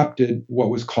adopted what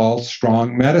was called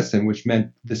strong medicine, which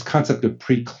meant this concept of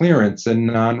preclearance and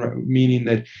meaning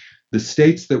that the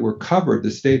states that were covered,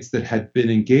 the states that had been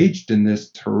engaged in this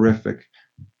horrific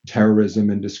terrorism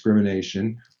and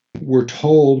discrimination, were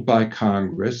told by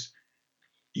Congress,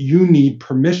 you need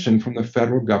permission from the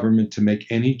federal government to make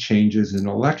any changes in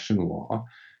election law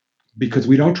because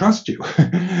we don't trust you.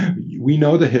 We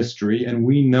know the history, and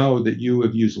we know that you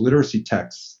have used literacy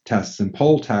tests and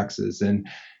poll taxes and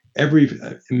every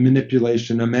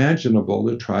manipulation imaginable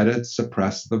to try to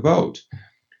suppress the vote.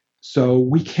 So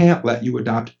we can't let you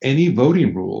adopt any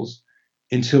voting rules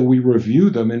until we review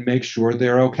them and make sure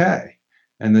they're okay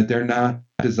and that they're not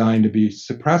designed to be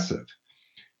suppressive.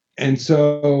 And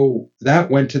so that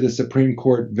went to the Supreme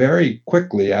Court very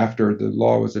quickly after the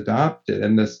law was adopted.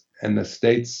 And the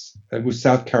states, it was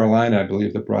South Carolina, I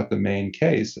believe, that brought the main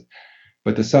case.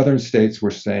 But the southern states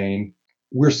were saying,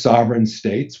 we're sovereign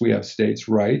states. We have states'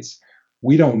 rights.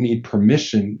 We don't need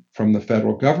permission from the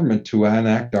federal government to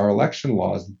enact our election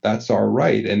laws. That's our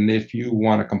right. And if you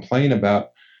want to complain about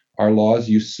our laws,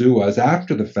 you sue us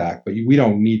after the fact. But we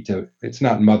don't need to. It's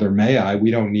not Mother May I.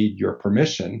 We don't need your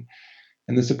permission.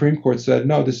 And the Supreme Court said,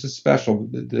 no, this is special.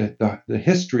 The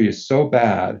history is so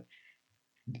bad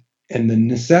and the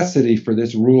necessity for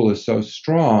this rule is so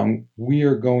strong, we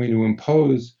are going to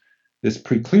impose this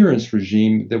preclearance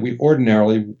regime that we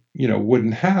ordinarily,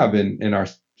 wouldn't have in our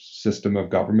system of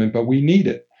government, but we need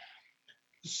it.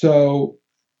 So,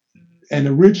 and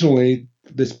originally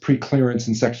this preclearance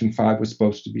in Section 5 was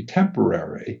supposed to be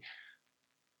temporary,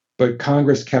 but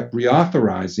Congress kept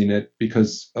reauthorizing it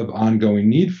because of ongoing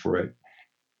need for it.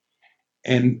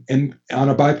 And on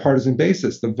a bipartisan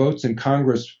basis, the votes in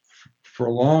Congress for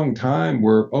a long time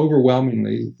were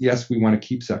overwhelmingly, yes, we want to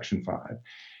keep Section 5.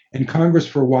 And Congress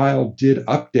for a while did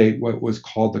update what was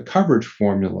called the coverage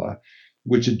formula,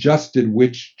 which adjusted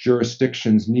which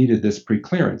jurisdictions needed this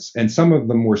preclearance. And some of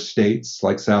them were states,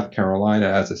 like South Carolina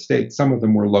as a state. Some of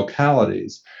them were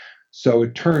localities. So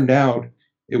it turned out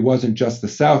it wasn't just the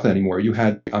South anymore. You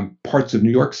had parts of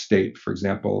New York State, for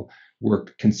example, were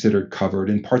considered covered,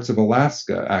 and parts of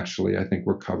Alaska actually, I think,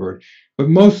 were covered, but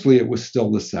mostly it was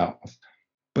still the South.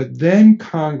 But then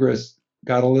Congress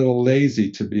got a little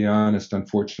lazy, to be honest,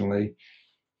 unfortunately.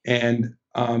 And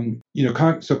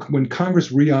so when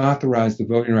Congress reauthorized the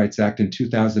Voting Rights Act in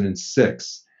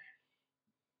 2006,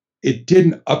 it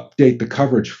didn't update the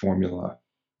coverage formula,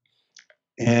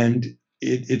 and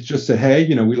it just said, "Hey,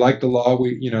 we like the law.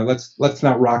 Let's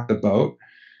not rock the boat."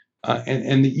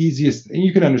 And the easiest, and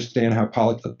you can understand how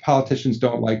politicians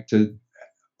don't like to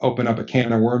open up a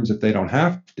can of worms if they don't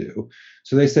have to.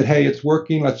 So they said, "Hey, it's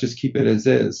working. Let's just keep it as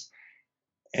is."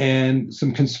 And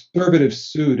some conservatives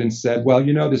sued and said, well,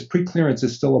 this preclearance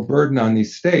is still a burden on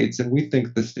these states, and we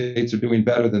think the states are doing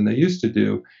better than they used to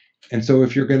do. And so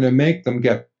if you're going to make them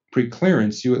get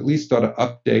preclearance, you at least ought to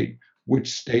update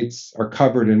which states are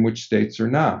covered and which states are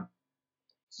not.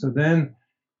 So then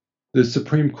the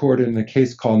Supreme Court, in a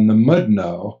case called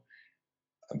Namudno,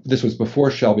 this was before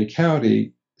Shelby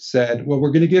County, said, well,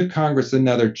 we're going to give Congress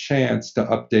another chance to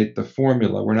update the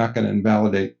formula. We're not going to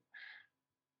invalidate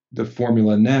the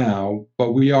formula now,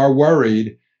 but we are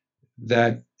worried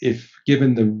that if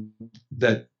given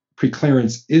that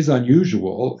preclearance is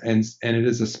unusual and it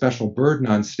is a special burden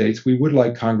on states, we would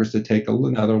like Congress to take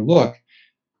another look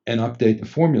and update the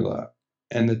formula.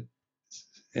 And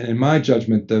in my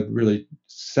judgment, the really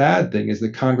sad thing is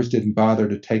that Congress didn't bother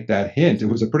to take that hint. It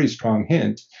was a pretty strong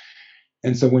hint.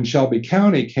 And so when Shelby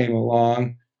County came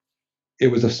along,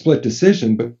 it was a split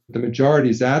decision, but the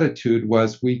majority's attitude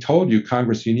was, we told you,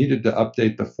 Congress, you needed to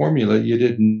update the formula. You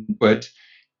didn't do it.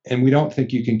 And we don't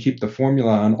think you can keep the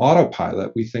formula on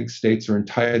autopilot. We think states are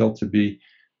entitled to be,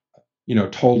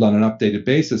 told on an updated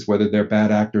basis whether they're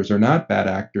bad actors or not bad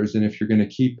actors. And if you're going to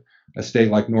keep a state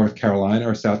like North Carolina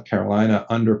or South Carolina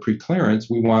under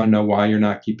preclearance, we want to know why you're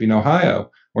not keeping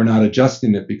Ohio or not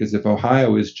adjusting it. Because if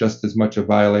Ohio is just as much a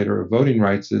violator of voting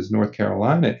rights as North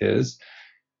Carolina is,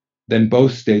 then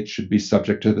both states should be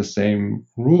subject to the same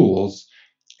rules.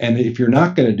 And if you're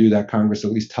not going to do that, Congress,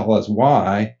 at least tell us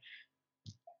why.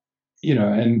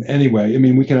 And anyway,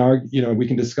 we can argue, we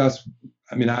can discuss.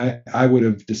 I would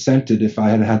have dissented if I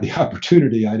had had the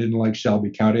opportunity. I didn't like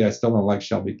Shelby County. I still don't like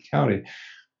Shelby County.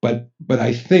 But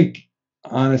I think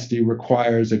honesty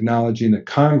requires acknowledging that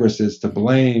Congress is to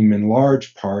blame in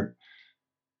large part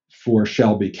for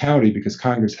Shelby County, because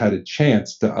Congress had a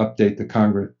chance to update the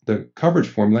coverage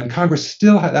formula, and Congress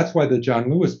still had. That's why the John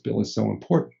Lewis bill is so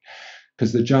important,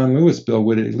 because the John Lewis bill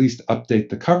would at least update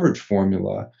the coverage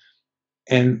formula.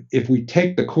 And if we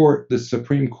take the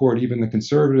Supreme Court, even the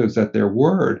conservatives at their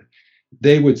word,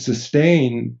 they would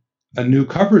sustain a new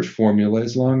coverage formula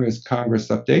as long as Congress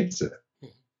updates it.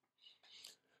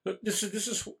 This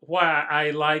is why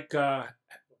I like.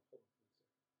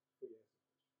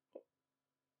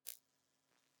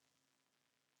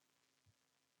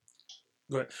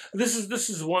 Good. This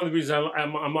is one of the reasons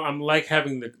I'm like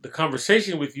having the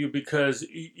conversation with you, because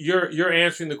you're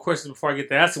answering the question before I get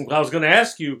to ask them. I was going to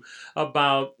ask you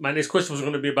about, my next question was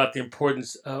going to be about the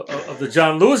importance of the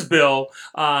John Lewis bill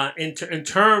in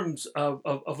terms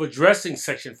of addressing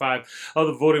Section 5 of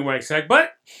the Voting Rights Act,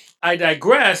 but I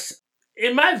digress.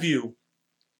 In my view,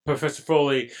 Professor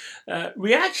Foley,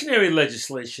 reactionary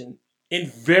legislation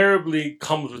invariably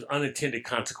comes with unintended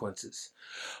consequences.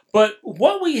 But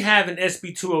what we have in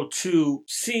SB 202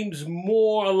 seems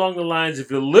more along the lines of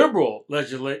illiberal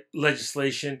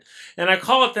legislation, and I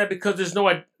call it that because there's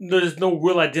no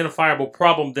real identifiable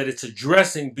problem that it's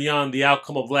addressing beyond the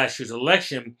outcome of last year's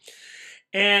election,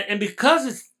 and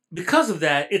because of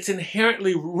that, it's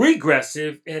inherently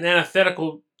regressive and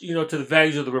antithetical, to the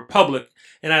values of the Republic.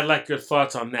 And I'd like your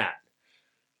thoughts on that.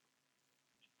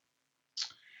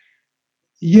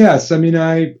 Yes,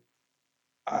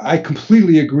 I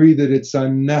completely agree that it's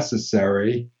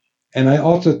unnecessary, and I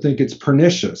also think it's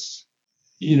pernicious.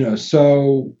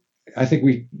 So I think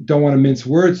we don't want to mince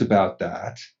words about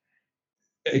that.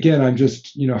 Again, I'm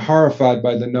just, horrified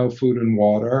by the no food and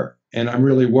water, and I'm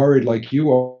really worried, like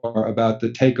you are, about the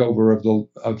takeover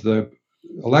of the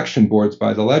election boards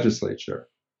by the legislature.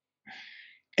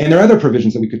 And there are other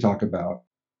provisions that we could talk about.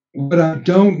 What I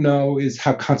don't know is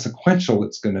how consequential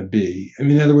it's going to be.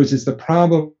 In other words, is the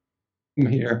problem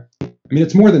here?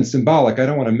 It's more than symbolic. I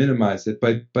don't want to minimize it,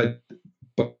 but the,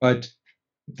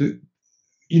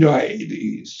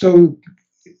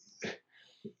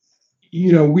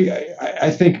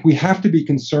 I think we have to be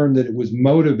concerned that it was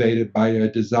motivated by a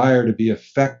desire to be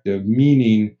effective,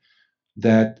 meaning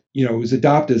that, it was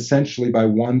adopted essentially by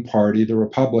one party, the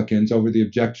Republicans, over the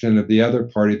objection of the other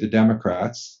party, the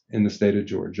Democrats in the state of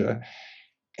Georgia.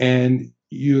 And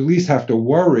you at least have to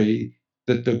worry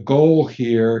that the goal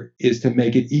here is to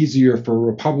make it easier for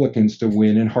Republicans to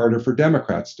win and harder for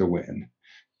Democrats to win.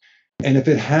 And if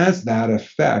it has that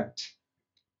effect,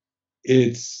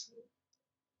 it's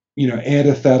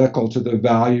antithetical to the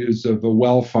values of a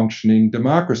well-functioning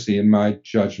democracy, in my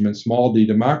judgment, small d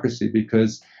democracy,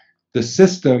 because the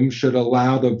system should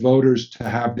allow the voters to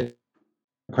have the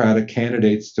Democratic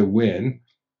candidates to win,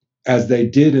 as they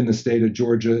did in the state of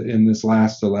Georgia in this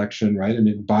last election, right? I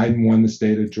mean, Biden won the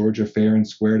state of Georgia fair and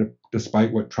square,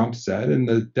 despite what Trump said, and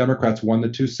the Democrats won the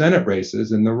 2 Senate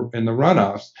races in the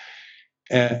runoffs,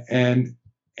 and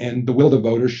the will of the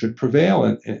voters should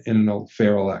prevail in a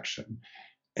fair election.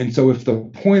 And so, if the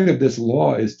point of this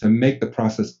law is to make the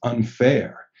process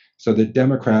unfair, so that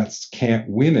Democrats can't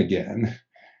win again,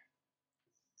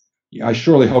 I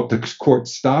surely hope the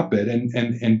courts stop it, and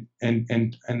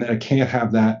that it can't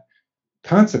have that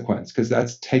consequence, because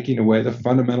that's taking away the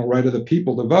fundamental right of the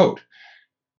people to vote.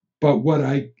 But what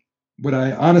I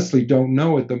honestly don't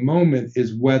know at the moment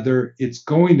is whether it's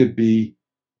going to be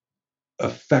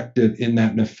effective in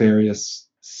that nefarious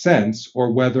sense,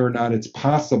 or whether or not it's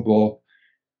possible,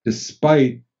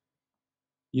 despite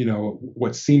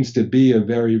what seems to be a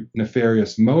very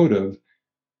nefarious motive,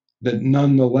 that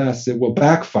nonetheless it will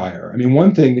backfire. I mean,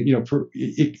 one thing that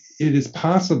it is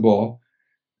possible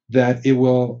that it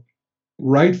will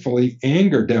rightfully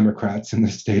anger Democrats in the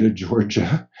state of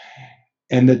Georgia,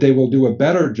 and that they will do a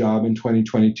better job in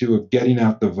 2022 of getting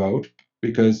out the vote,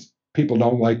 because people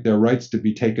don't like their rights to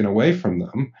be taken away from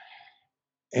them.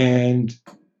 And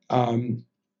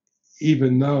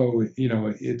even though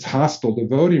it's hostile to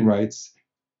voting rights,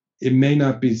 it may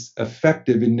not be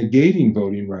effective in negating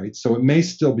voting rights. So it may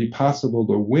still be possible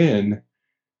to win,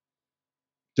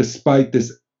 despite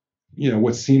this,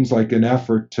 what seems like an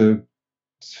effort to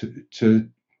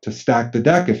stack the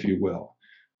deck, if you will.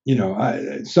 And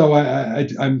it's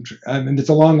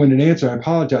a long-winded answer. I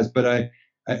apologize, but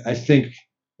I think,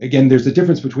 again, there's a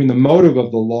difference between the motive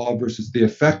of the law versus the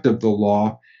effect of the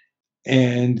law,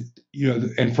 and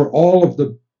for all of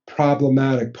the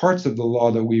problematic parts of the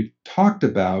law that we've talked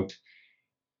about,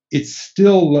 it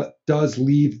still does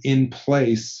leave in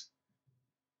place,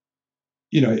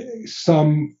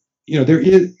 some, there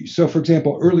is. So, for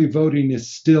example, early voting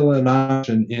is still an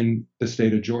option in the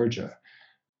state of Georgia.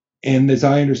 And as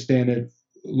I understand it,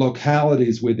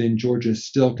 localities within Georgia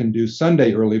still can do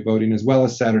Sunday early voting as well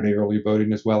as Saturday early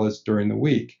voting, as well as during the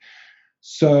week.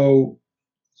 So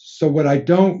what I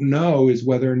don't know is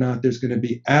whether or not there's going to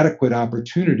be adequate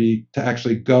opportunity to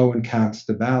actually go and cast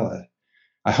a ballot.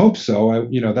 I hope so.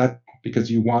 That because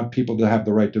you want people to have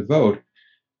the right to vote.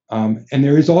 And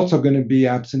there is also going to be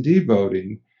absentee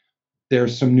voting.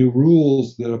 There's some new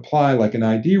rules that apply, like an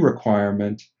ID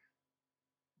requirement,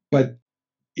 but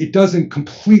it doesn't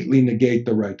completely negate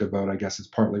the right to vote, I guess is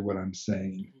partly what I'm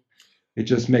saying. It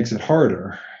just makes it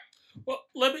harder. Well,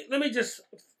 let me just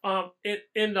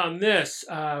end on this.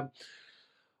 Are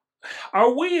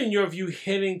we, in your view,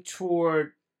 heading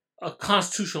toward a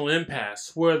constitutional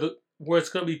impasse where it's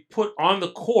going to be put on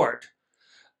the court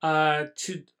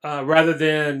to rather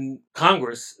than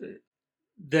Congress,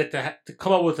 that to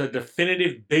come up with a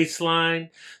definitive baseline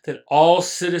that all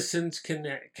citizens can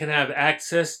have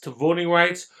access to voting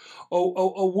rights,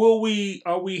 or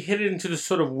are we headed into the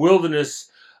sort of wilderness,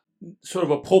 sort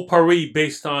of a potpourri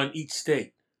based on each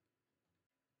state?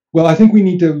 Well, I think we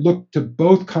need to look to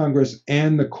both Congress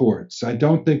and the courts. I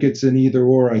don't think it's an either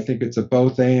or. I think it's a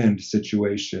both and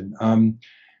situation.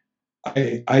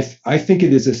 I think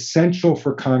it is essential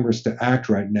for Congress to act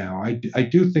right now. I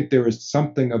do think there is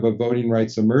something of a voting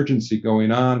rights emergency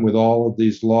going on with all of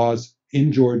these laws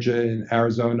in Georgia and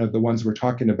Arizona, the ones we're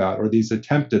talking about, or these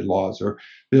attempted laws or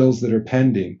bills that are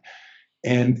pending.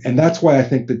 And that's why I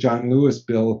think the John Lewis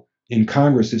bill in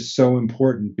Congress is so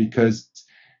important, because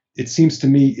it seems to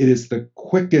me it is the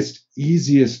quickest,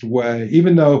 easiest way,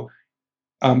 even though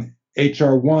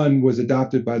H.R. 1 was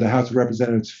adopted by the House of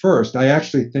Representatives first. I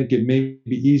actually think it may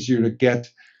be easier to get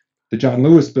the John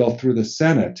Lewis bill through the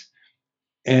Senate.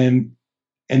 And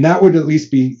that would at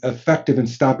least be effective in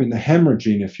stopping the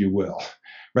hemorrhaging, if you will,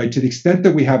 right? To the extent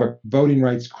that we have a voting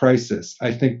rights crisis,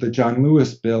 I think the John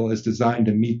Lewis bill is designed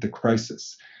to meet the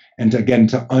crisis and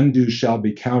to undo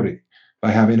Shelby County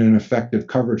by having an effective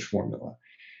coverage formula.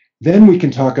 Then we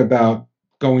can talk about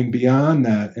going beyond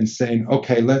that and saying,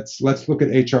 okay, let's look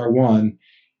at H.R. 1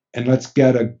 and let's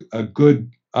get a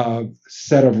good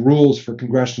set of rules for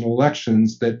congressional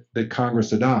elections that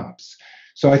Congress adopts.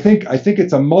 So I think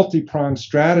it's a multi-pronged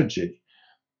strategy,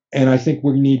 and I think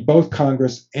we need both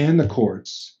Congress and the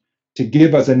courts to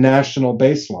give us a national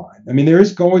baseline. I mean, there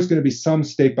is always going to be some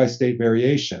state-by-state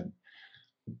variation,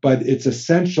 but it's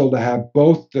essential to have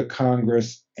both the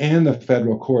Congress and the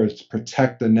federal courts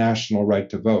protect the national right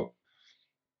to vote.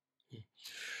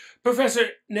 Professor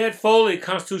Ned Foley,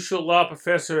 constitutional law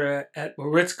professor at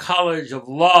Moritz College of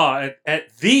Law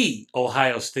at The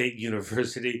Ohio State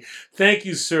University. Thank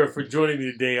you, sir, for joining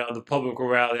me today on the Public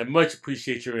Morality. I much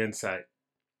appreciate your insight.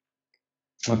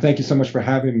 Well, thank you so much for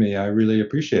having me. I really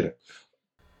appreciate it.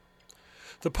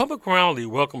 The Public Morality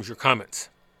welcomes your comments.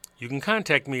 You can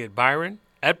contact me at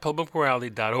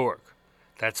byron@publicmorality.org.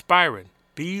 That's Byron,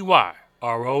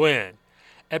 B-Y-R-O-N,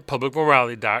 at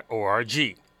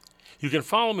publicmorality.org. You can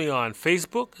follow me on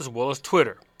Facebook as well as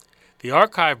Twitter. The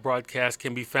archive broadcast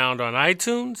can be found on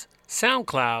iTunes,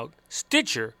 SoundCloud,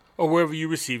 Stitcher, or wherever you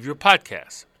receive your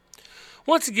podcasts.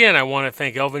 Once again, I want to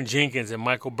thank Elvin Jenkins and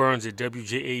Michael Burns at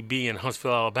WJAB in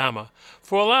Huntsville, Alabama,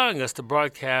 for allowing us to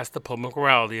broadcast the Public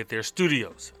Morality at their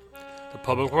studios. The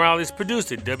Public Morality is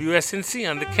produced at WSNC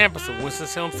on the campus of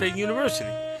Winston-Salem State University.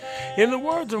 In the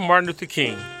words of Martin Luther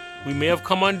King, we may have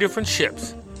come on different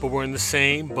ships, but we're in the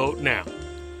same boat now.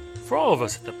 For all of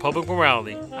us at the Public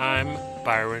Morality, I'm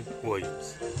Byron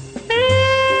Williams.